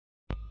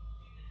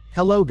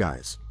Hello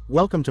guys,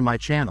 welcome to my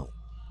channel.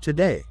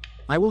 Today,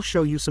 I will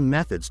show you some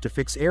methods to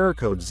fix error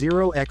code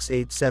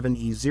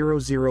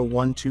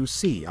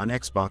 0x87e0012c on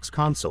Xbox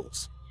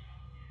consoles.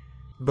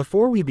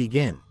 Before we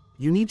begin,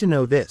 you need to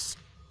know this.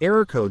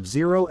 Error code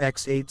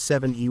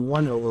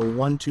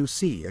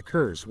 0x87e0012c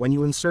occurs when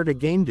you insert a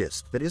game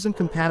disc that isn't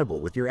compatible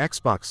with your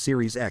Xbox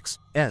Series X,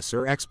 S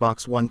or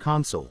Xbox One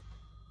console.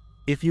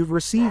 If you've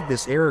received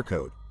this error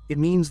code, it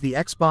means the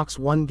Xbox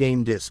One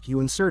game disc you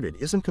inserted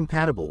isn't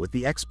compatible with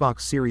the Xbox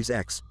Series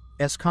X,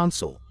 S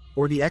console,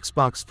 or the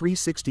Xbox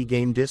 360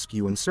 game disc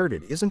you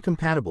inserted isn't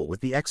compatible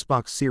with the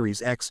Xbox Series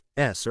X,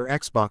 S or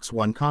Xbox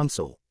One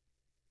console.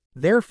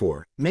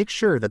 Therefore, make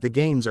sure that the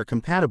games are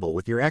compatible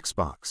with your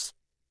Xbox.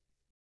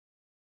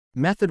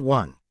 Method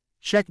 1.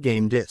 Check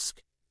game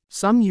disc.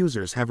 Some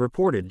users have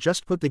reported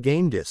just put the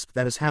game disc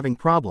that is having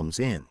problems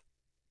in.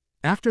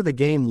 After the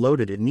game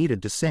loaded it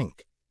needed to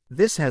sync.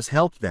 This has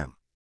helped them.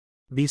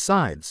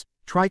 Besides,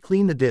 try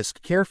clean the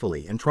disc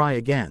carefully and try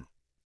again.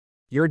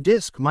 Your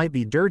disc might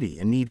be dirty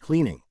and need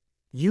cleaning.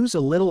 Use a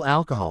little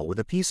alcohol with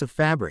a piece of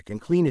fabric and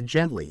clean it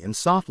gently and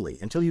softly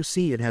until you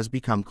see it has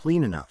become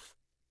clean enough.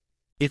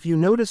 If you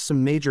notice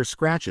some major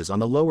scratches on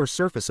the lower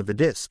surface of the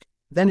disc,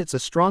 then it's a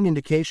strong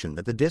indication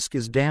that the disc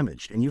is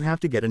damaged and you have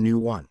to get a new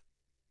one.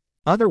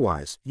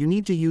 Otherwise, you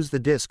need to use the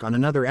disc on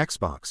another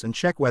Xbox and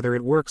check whether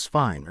it works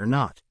fine or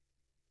not.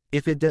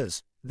 If it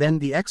does, then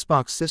the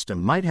Xbox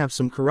system might have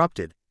some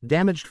corrupted,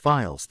 damaged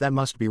files that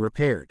must be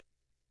repaired.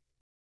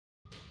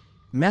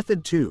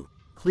 Method 2.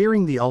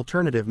 Clearing the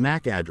alternative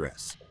MAC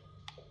address.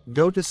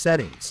 Go to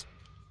Settings.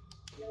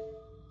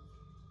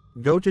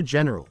 Go to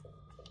General.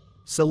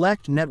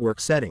 Select Network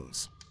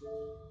Settings.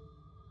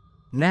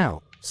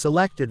 Now,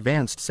 select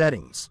Advanced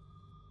Settings.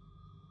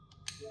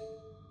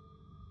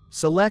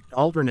 Select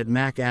Alternate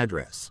MAC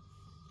address.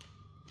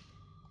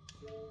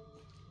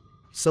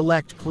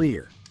 Select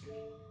Clear.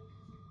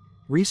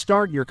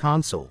 Restart your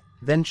console,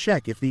 then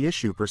check if the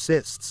issue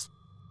persists.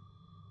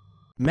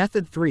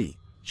 Method 3.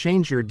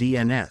 Change your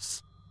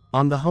DNS.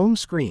 On the home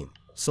screen,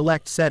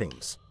 select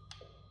Settings.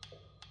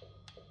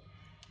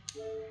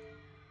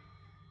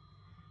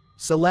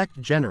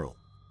 Select General.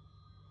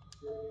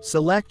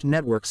 Select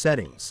Network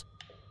Settings.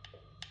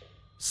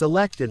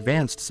 Select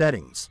Advanced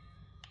Settings.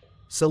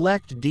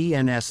 Select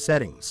DNS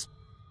Settings.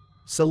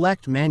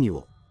 Select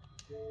Manual.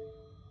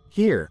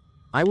 Here,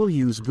 I will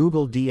use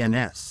Google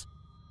DNS.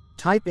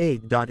 Type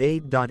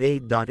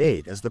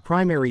 8.8.8.8 as the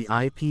primary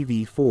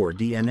IPv4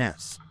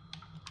 DNS.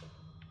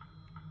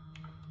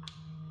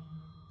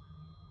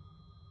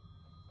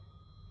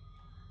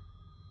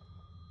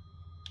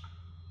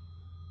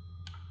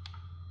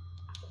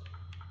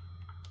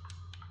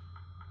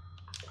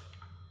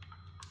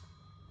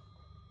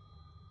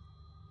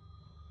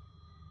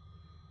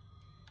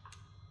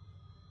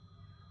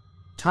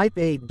 Type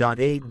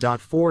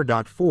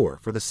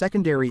 8.8.4.4 for the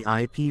secondary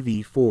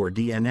IPv4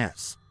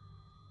 DNS.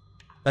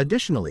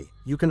 Additionally,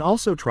 you can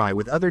also try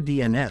with other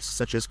DNS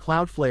such as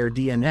Cloudflare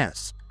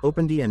DNS,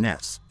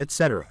 OpenDNS,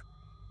 etc.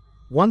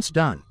 Once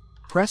done,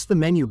 press the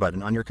menu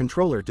button on your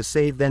controller to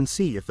save, then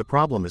see if the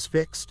problem is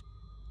fixed.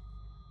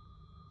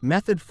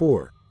 Method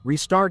 4.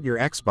 Restart your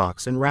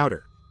Xbox and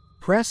router.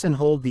 Press and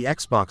hold the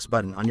Xbox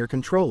button on your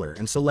controller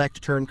and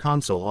select Turn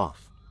Console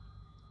Off.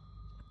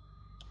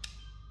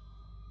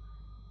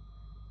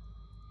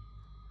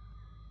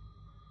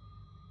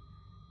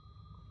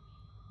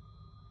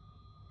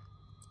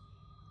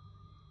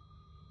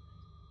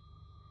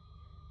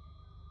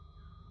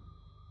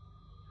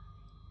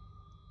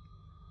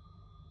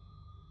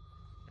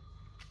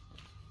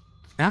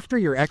 After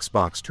your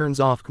Xbox turns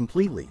off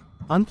completely,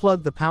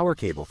 unplug the power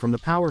cable from the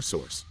power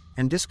source,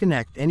 and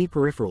disconnect any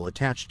peripheral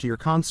attached to your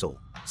console,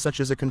 such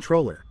as a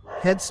controller,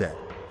 headset,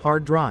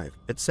 hard drive,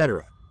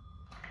 etc.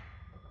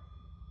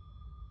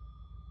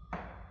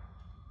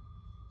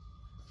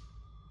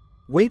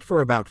 Wait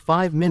for about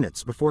 5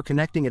 minutes before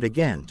connecting it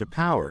again to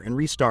power and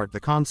restart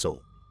the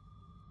console.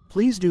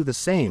 Please do the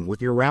same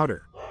with your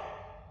router.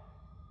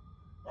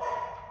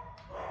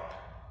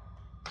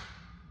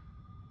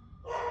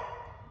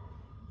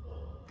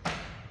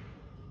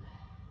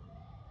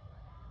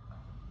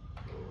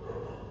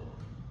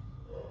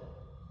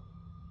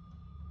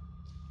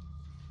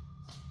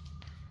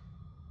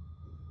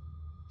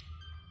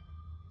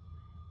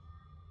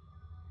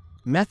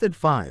 Method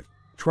 5.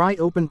 Try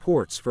open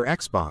ports for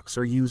Xbox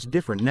or use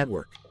different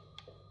network.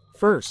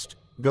 First,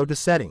 go to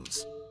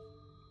Settings.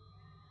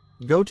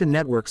 Go to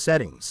Network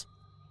Settings.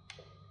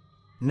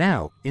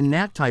 Now, in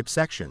NAT type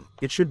section,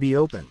 it should be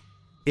open.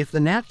 If the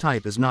NAT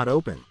type is not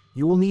open,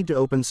 you will need to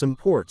open some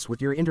ports with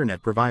your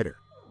internet provider.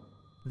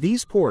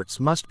 These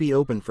ports must be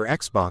open for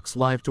Xbox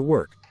Live to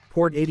work,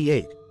 port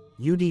 88,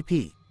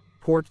 UDP,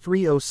 port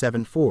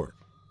 3074,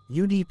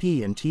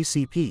 UDP and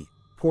TCP,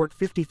 port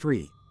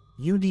 53,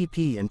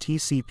 UDP and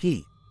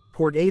TCP,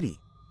 port 80,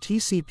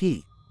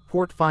 TCP,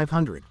 port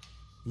 500,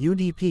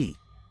 UDP,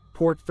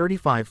 port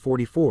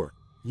 3544,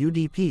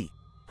 UDP,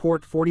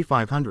 port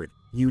 4500,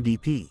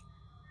 UDP.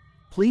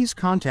 Please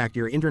contact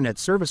your internet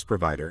service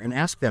provider and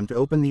ask them to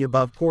open the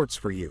above ports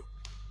for you.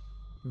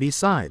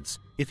 Besides,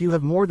 if you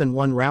have more than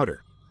one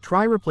router,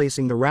 try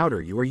replacing the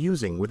router you are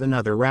using with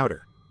another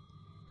router.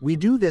 We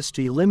do this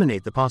to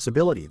eliminate the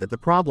possibility that the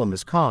problem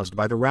is caused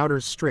by the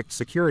router's strict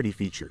security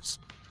features.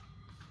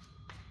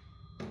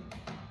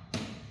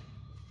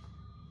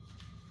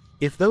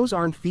 If those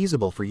aren't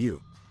feasible for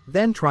you,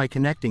 then try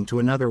connecting to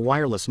another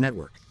wireless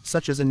network,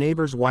 such as a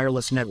neighbor's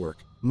wireless network,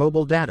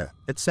 mobile data,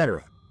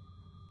 etc.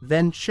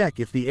 Then check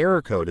if the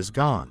error code is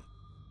gone.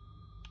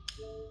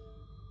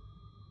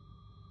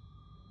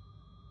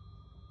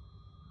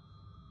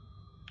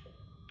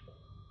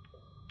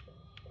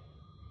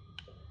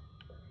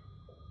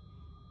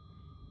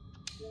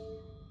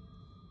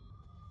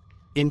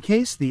 In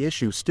case the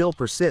issue still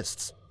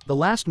persists, the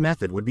last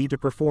method would be to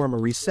perform a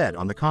reset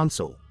on the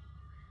console.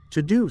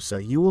 To do so,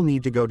 you will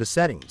need to go to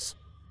Settings.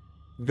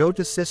 Go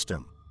to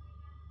System.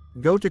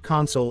 Go to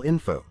Console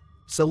Info.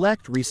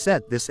 Select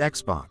Reset this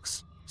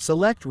Xbox.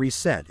 Select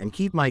Reset and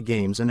Keep My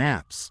Games and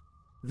Apps.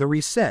 The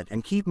Reset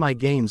and Keep My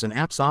Games and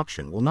Apps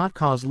option will not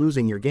cause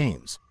losing your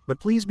games, but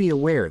please be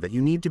aware that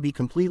you need to be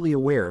completely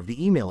aware of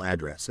the email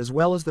address as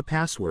well as the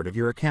password of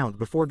your account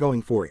before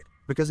going for it,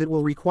 because it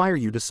will require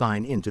you to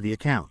sign into the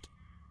account.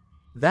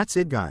 That's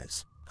it,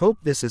 guys. Hope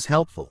this is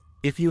helpful.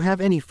 If you have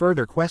any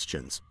further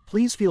questions,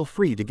 please feel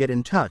free to get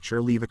in touch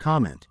or leave a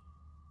comment.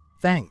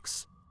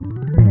 Thanks.